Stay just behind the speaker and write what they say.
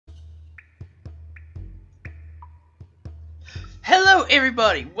Hello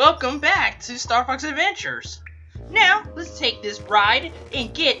everybody, welcome back to Starfox Adventures. Now, let's take this ride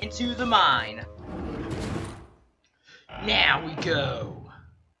and get into the mine. Now we go.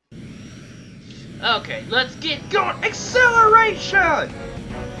 Okay, let's get going. Acceleration!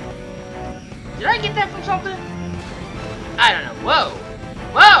 Did I get that from something? I don't know. Whoa!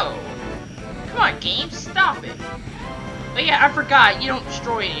 Whoa! Come on, game, stop it. But yeah, I forgot, you don't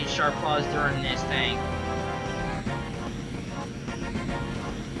destroy any sharp claws during this thing.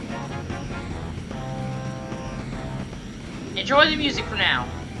 Enjoy the music for now.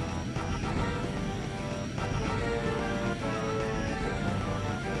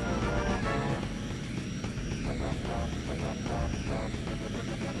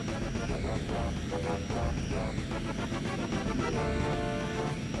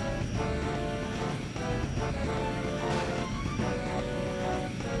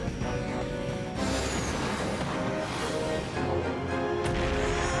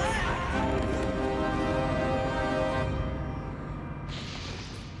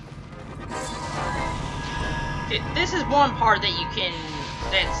 This is one part that you can,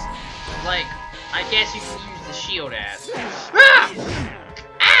 that's, like, I guess you can use the shield as. Ah!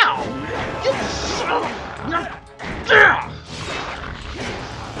 Ow!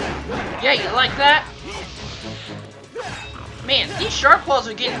 Yeah, you like that? Man, these sharp claws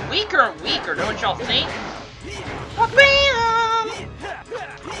are getting weaker and weaker, don't y'all think? Bam!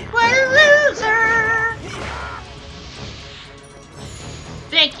 What a loser!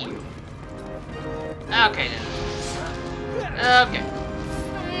 Thank you. Okay then. Okay.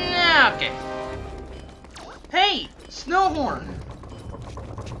 Okay. Hey, Snowhorn.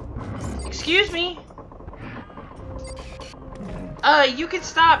 Excuse me. You can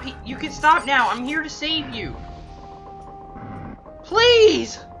stop. You can stop now. I'm here to save you.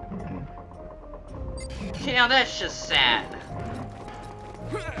 Please. Okay, now that's just sad.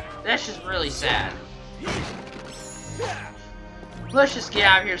 That's just really sad. Let's just get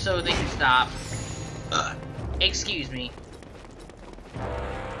out of here so they can stop. Excuse me.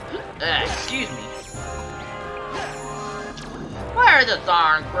 Excuse me. Why are the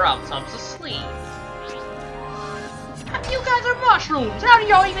darn grub tubs asleep? You guys are mushrooms. How do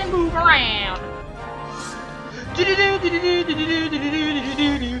y'all even move around?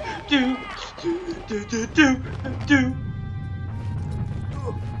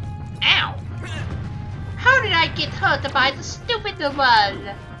 Ow! How did I get hurt by the stupid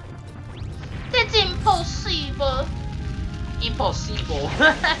one? That's impossible. Impossible.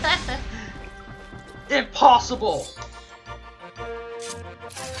 Impossible.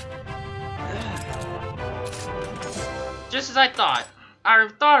 Just as I thought. I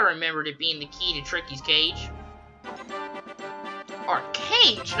remembered it being the key to Tricky's cage. Or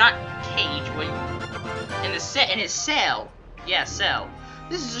cage, not cage. Wait. In his cell. Yeah, cell.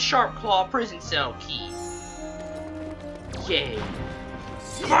 This is a sharp claw prison cell key. Yay.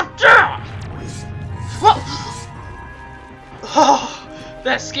 Whoa! Oh,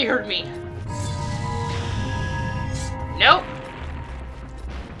 that scared me. Nope.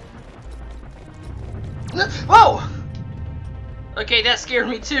 Oh! Okay, that scared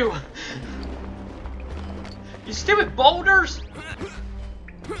me too. You stupid boulders!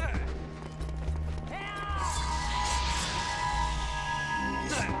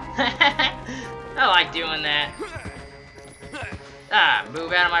 I like doing that. Ah,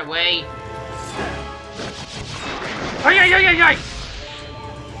 move out of my way. Ay!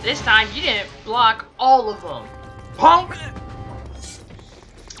 This time you didn't block all of them. Punk!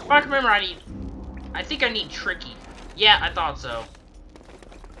 If I can remember, I think I need Tricky. Yeah, I thought so.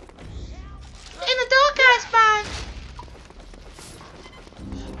 In the dark, guys,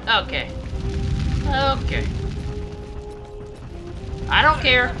 okay. Okay. I don't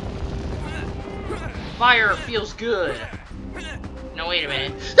care. Fire feels good. No, wait a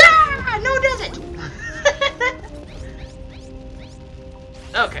minute. Ah! No, it doesn't!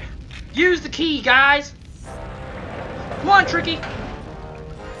 Okay. Use the key, guys! Come on, Tricky!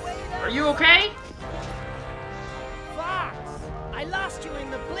 Are you okay? Fox! I lost you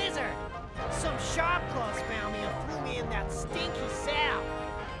in the blizzard! Some sharp claws found me and threw me in that stinky cell!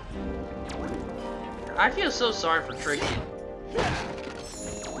 I feel so sorry for Tricky.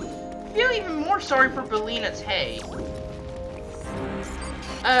 I feel even more sorry for Belina's hay.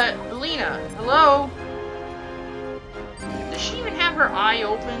 Belina, hello? Does she even have her eye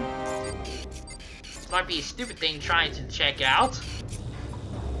open? This might be a stupid thing trying to check out.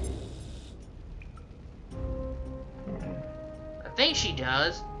 I think she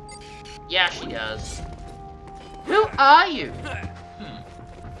does. Yeah, she does. Who are you?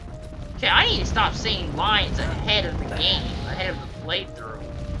 Okay, I need to stop saying lines ahead of the game, ahead of the flamethrower.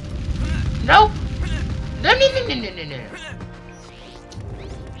 Nope! No, no, no, no, no, no, no.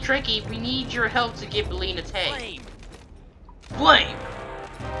 Tricky, we need your help to get Belina Tay. Flame!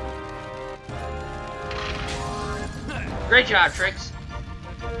 Great job, Trix.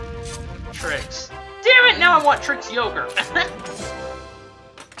 Trix. Damn it, now I want Trix yogurt.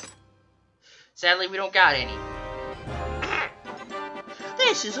 Sadly, we don't got any.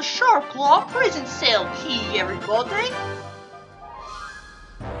 This is a Sharp Claw prison cell key, everybody.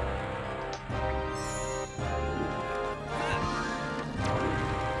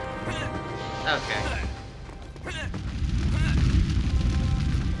 Okay.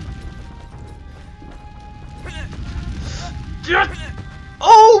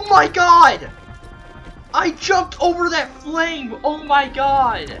 Oh my god! I jumped over that flame! Oh my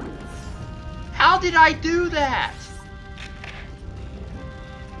god! How did I do that?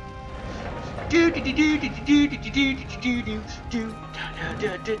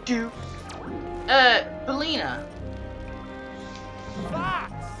 Belina.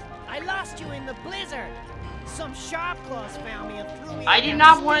 Fox! I lost you in the blizzard! Some sharp claws found me and threw me I in did that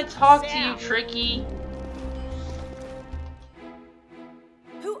not want to stinky talk to cell. you, Tricky.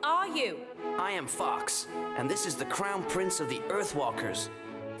 Who are you? I am Fox, and this is the Crown Prince of the Earthwalkers.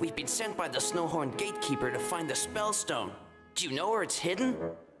 We've been sent by the Snowhorn Gatekeeper to find the Spellstone. Do you know where it's hidden?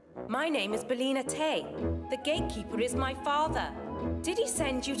 My name is Belina Tay. The Gatekeeper is my father. Did he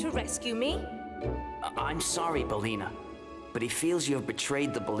send you to rescue me? I'm sorry, Belina, but he feels you have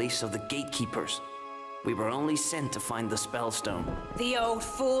betrayed the beliefs of the Gatekeepers. We were only sent to find the Spellstone. The old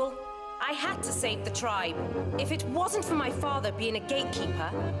fool. I had to save the tribe. If it wasn't for my father being a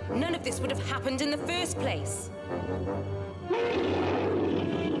gatekeeper, none of this would have happened in the first place.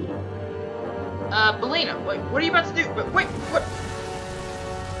 Belina, wait, what are you about to do? Wait, what?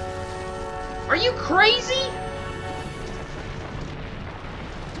 Are you crazy?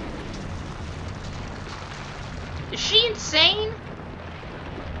 Is she insane?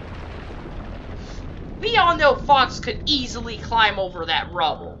 We all know Fox could easily climb over that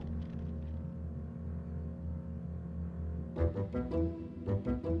rubble.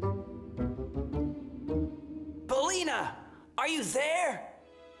 Belina! Are you there?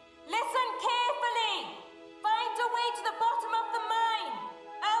 Listen carefully! Find a way to the bottom of the mine!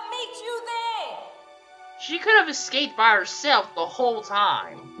 I'll meet you there! She could have escaped by herself the whole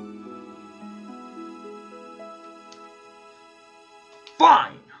time.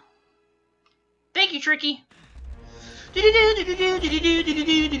 Fine! Thank you, Tricky!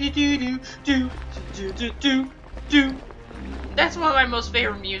 That's one of my most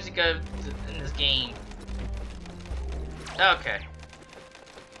favorite music in this game. Okay.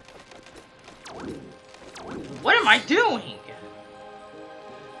 What am I doing?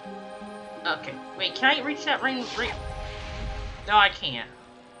 Okay, wait, can I reach that ring? No, I can't.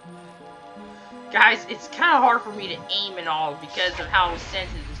 Guys, it's kind of hard for me to aim and all because of how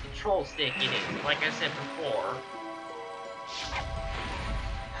sensitive this control stick it is, like I said before.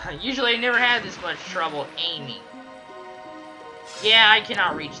 Usually I never had this much trouble aiming. Yeah, I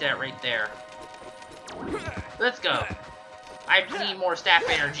cannot reach that right there. Let's go. I need more staff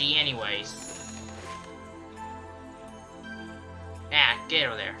energy anyways. Ah, get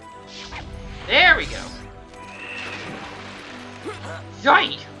over there. There we go.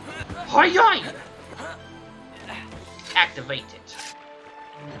 Yay! Hi-yay! Activate it.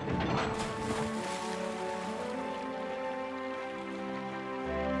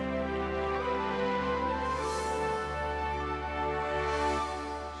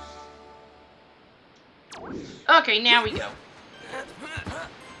 Okay, now we go.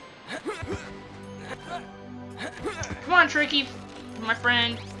 Come on, Tricky, my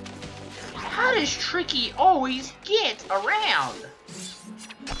friend. How does Tricky always get around?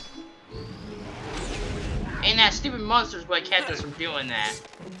 And that stupid monster's what kept us from doing that.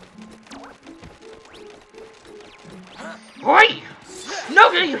 Oi!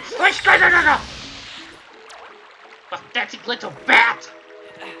 No! Pathetic little bat!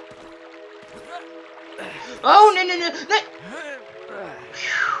 Oh, no, no, no, no!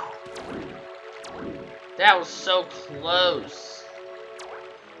 That was so close.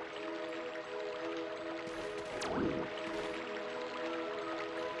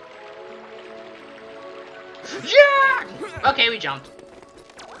 Yeah! Okay, we jumped.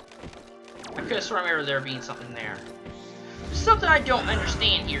 I could have sworn I remember there being something there. There's something I don't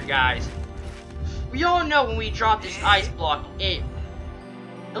understand here, guys. We all know when we drop this ice block, it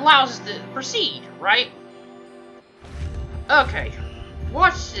allows us to proceed, right? Okay,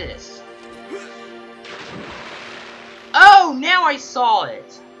 watch this. Oh, now I saw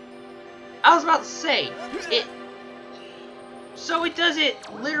it. I was about to say, it So it does it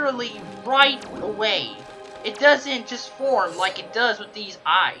literally right away. It doesn't just form like it does with these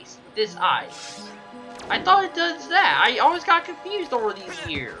eyes. This ice. I thought it does that. I always got confused over these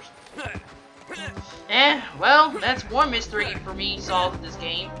years. Well, that's one mystery for me solved in this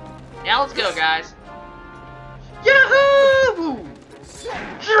game. Now let's go, guys. Yahoo!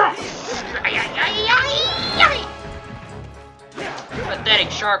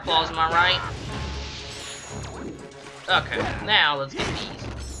 Pathetic shark claws, am I right? Okay, now let's get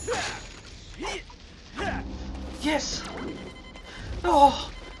these. Yes! Oh,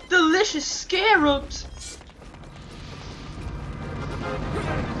 delicious scarabs!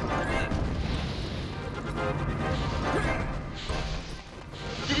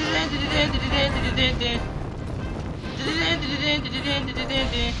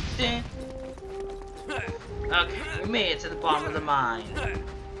 Okay, we made it to the bottom of the mine.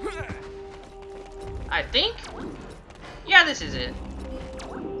 I think? Yeah, this is it.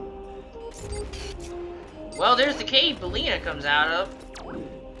 Well, there's the cave Bellina comes out of.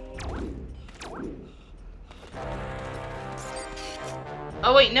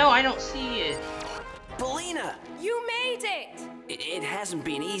 Oh wait, no, I don't see it. Bellina! You made it! It hasn't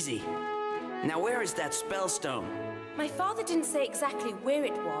been easy. Now where is that spellstone? My father didn't say exactly where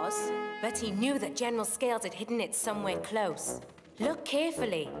it was, but he knew that General Scales had hidden it somewhere close. Look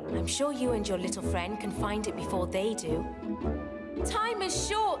carefully. I'm sure you and your little friend can find it before they do. Time is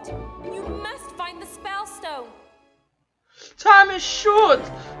short. You must find the spellstone. Time is short.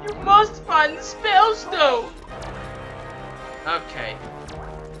 You must find the spellstone. Okay.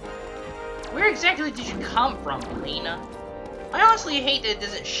 Where exactly did you come from, Bellina? I honestly hate that it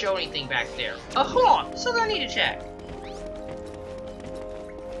doesn't show anything back there. Hold on. Something I need to check.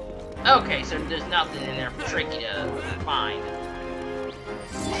 Okay, so there's nothing in there tricky to find.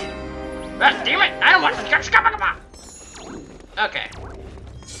 Ah, damn it! I don't want to. Okay.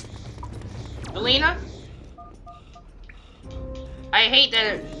 Bellina? I hate that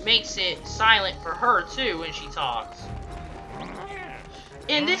it makes it silent for her too when she talks.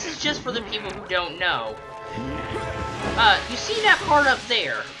 And this is just for the people who don't know. You see that part up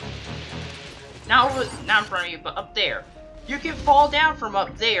there? Not in front of you, but up there. You can fall down from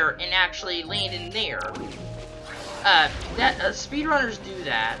up there and actually land in there. Speedrunners do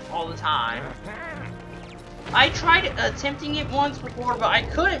that all the time. I tried attempting it once before, but I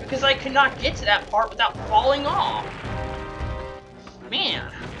couldn't because I could not get to that part without falling off. Man,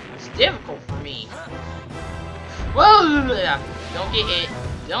 it's difficult for me. Whoa! Don't get hit.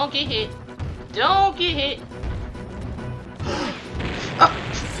 Don't get hit. Don't get hit.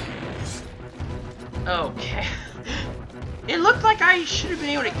 Okay. It looked like I should have been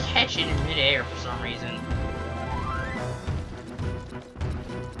able to catch it in midair for some reason.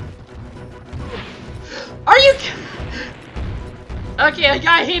 Are you? Okay, I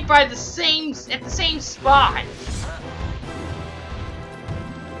got hit by at the same spot.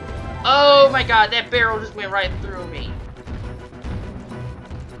 Oh my god, that barrel just went right through me.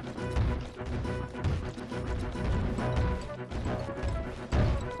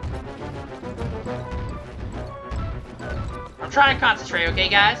 I'm trying to concentrate, okay,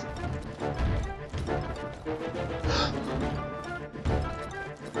 guys?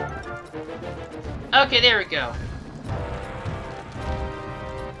 Okay, there we go.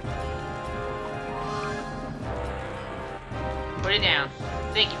 Put it down.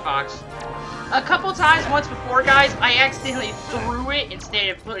 Thank you, Fox. A couple times, once before, guys, I accidentally threw it instead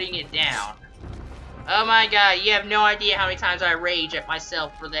of putting it down. Oh my god, you have no idea how many times I rage at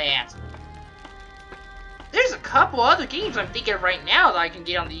myself for that. There's a couple other games I'm thinking of right now that I can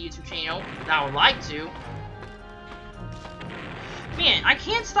get on the YouTube channel that I would like to. Man, I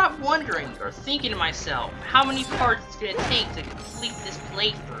can't stop wondering or thinking to myself how many parts it's going to take to complete this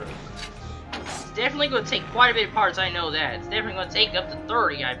playthrough. It's definitely going to take quite a bit of parts, I know that. It's definitely going to take up to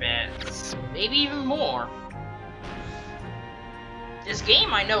 30, I bet. Maybe even more. This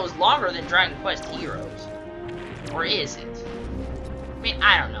game, I know, is longer than Dragon Quest Heroes. Or is it? I mean,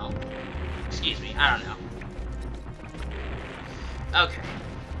 I don't know. Excuse me, I don't know. Okay.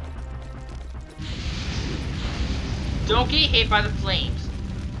 Don't get hit by the flames.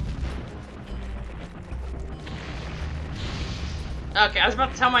 Okay, I was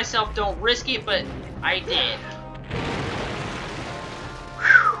about to tell myself don't risk it, but I did.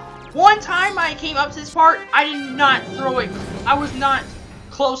 Whew. One time I came up to this part, I did not throw it. I was not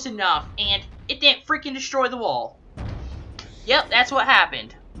close enough, and it didn't freaking destroy the wall. Yep, that's what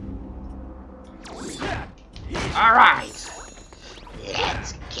happened. Alright.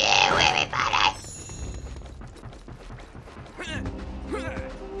 Let's go, everybody.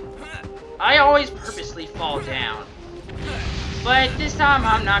 I always purposely fall down. But this time,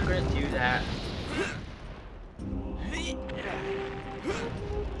 I'm not gonna do that.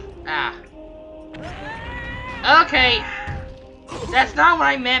 Ah. Okay. That's not what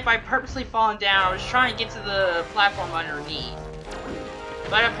I meant by purposely falling down. I was trying to get to the platform underneath.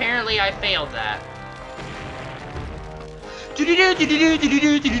 But apparently I failed that.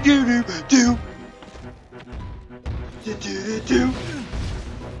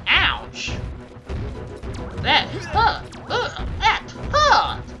 Ouch. That hurt. That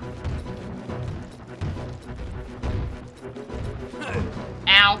hurt.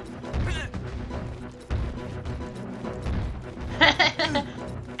 Ow.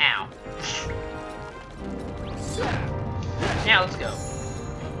 Ow. Now let's go.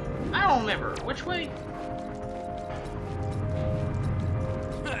 I don't remember. Which way?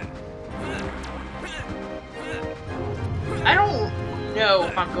 I don't know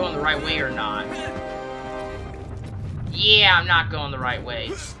if I'm going the right way or not. Yeah, I'm not going the right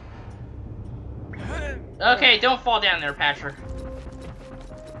way. Okay, don't fall down there, Patrick.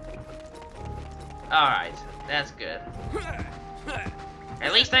 Alright, that's good.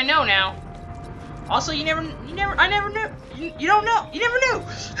 At least I know now. Also, I never knew. You don't know. You never knew.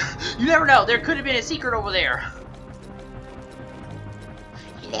 You never know. There could have been a secret over there.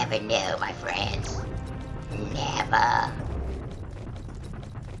 You never know, my friends. Never.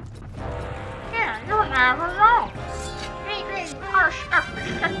 Yeah, you never know.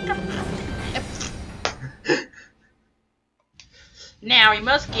 Now we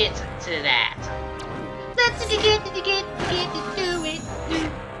must get to that. Let's get to do it.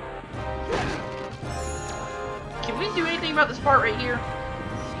 Can we do anything about this part right here?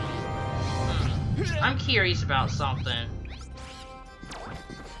 I'm curious about something.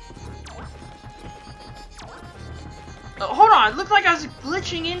 Oh, hold on, it looked like I was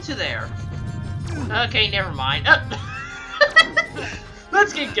glitching into there. Okay, never mind.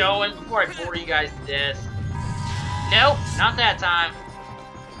 Let's get going before I bore you guys to death. Nope, not that time.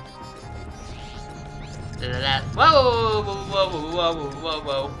 Whoa, whoa, whoa, whoa, whoa,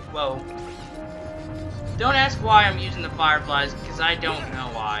 whoa, whoa. Don't ask why I'm using the fireflies, because I don't know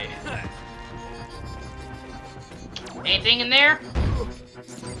why. Anything in there?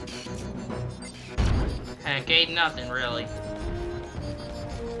 Okay, nothing really.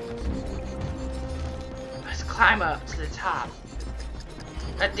 Let's climb up to the top.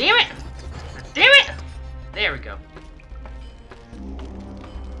 God damn it! God damn it! There we go.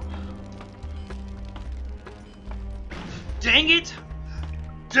 Dang it!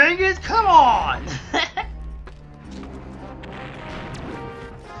 Dang it! Come on!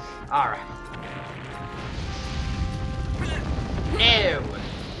 Alright. No!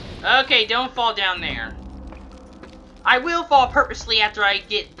 Okay, don't fall down there. I will fall purposely after I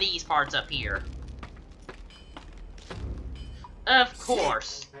get these parts up here. Of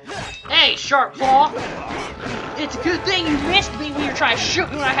course. Hey, Sharp Claw! It's a good thing you missed me when you were trying to shoot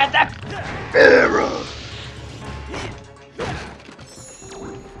me when I had that arrow!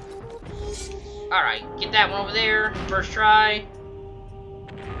 Alright, get that one over there. First try.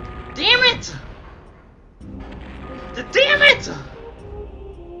 Damn it! Damn it!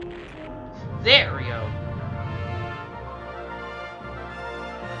 There we go.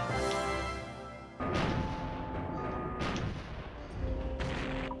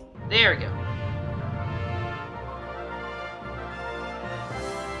 There we go.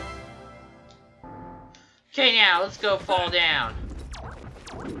 Okay, now let's go fall down.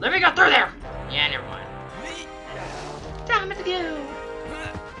 Let me go through there! Yeah, never mind. Time to go!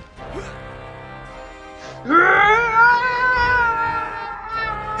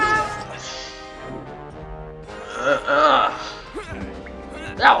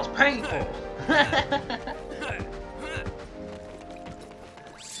 That was painful.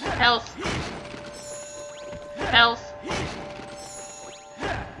 Health. Health.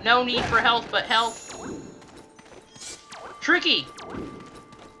 No need for health, but health. Tricky.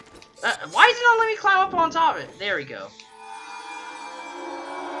 Why does it not let me climb up on top of it? There we go.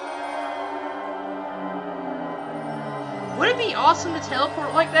 Would it be awesome to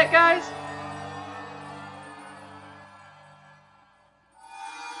teleport like that, guys?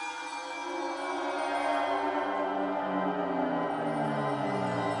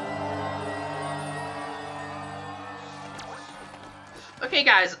 Okay,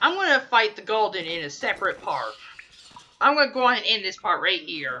 guys, I'm gonna fight the Golden in a separate part. I'm gonna go ahead and end this part right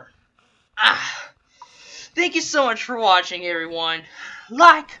here. Thank you so much for watching, everyone.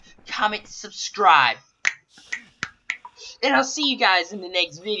 Like, comment, subscribe. And I'll see you guys in the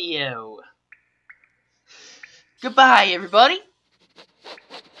next video. Goodbye, everybody.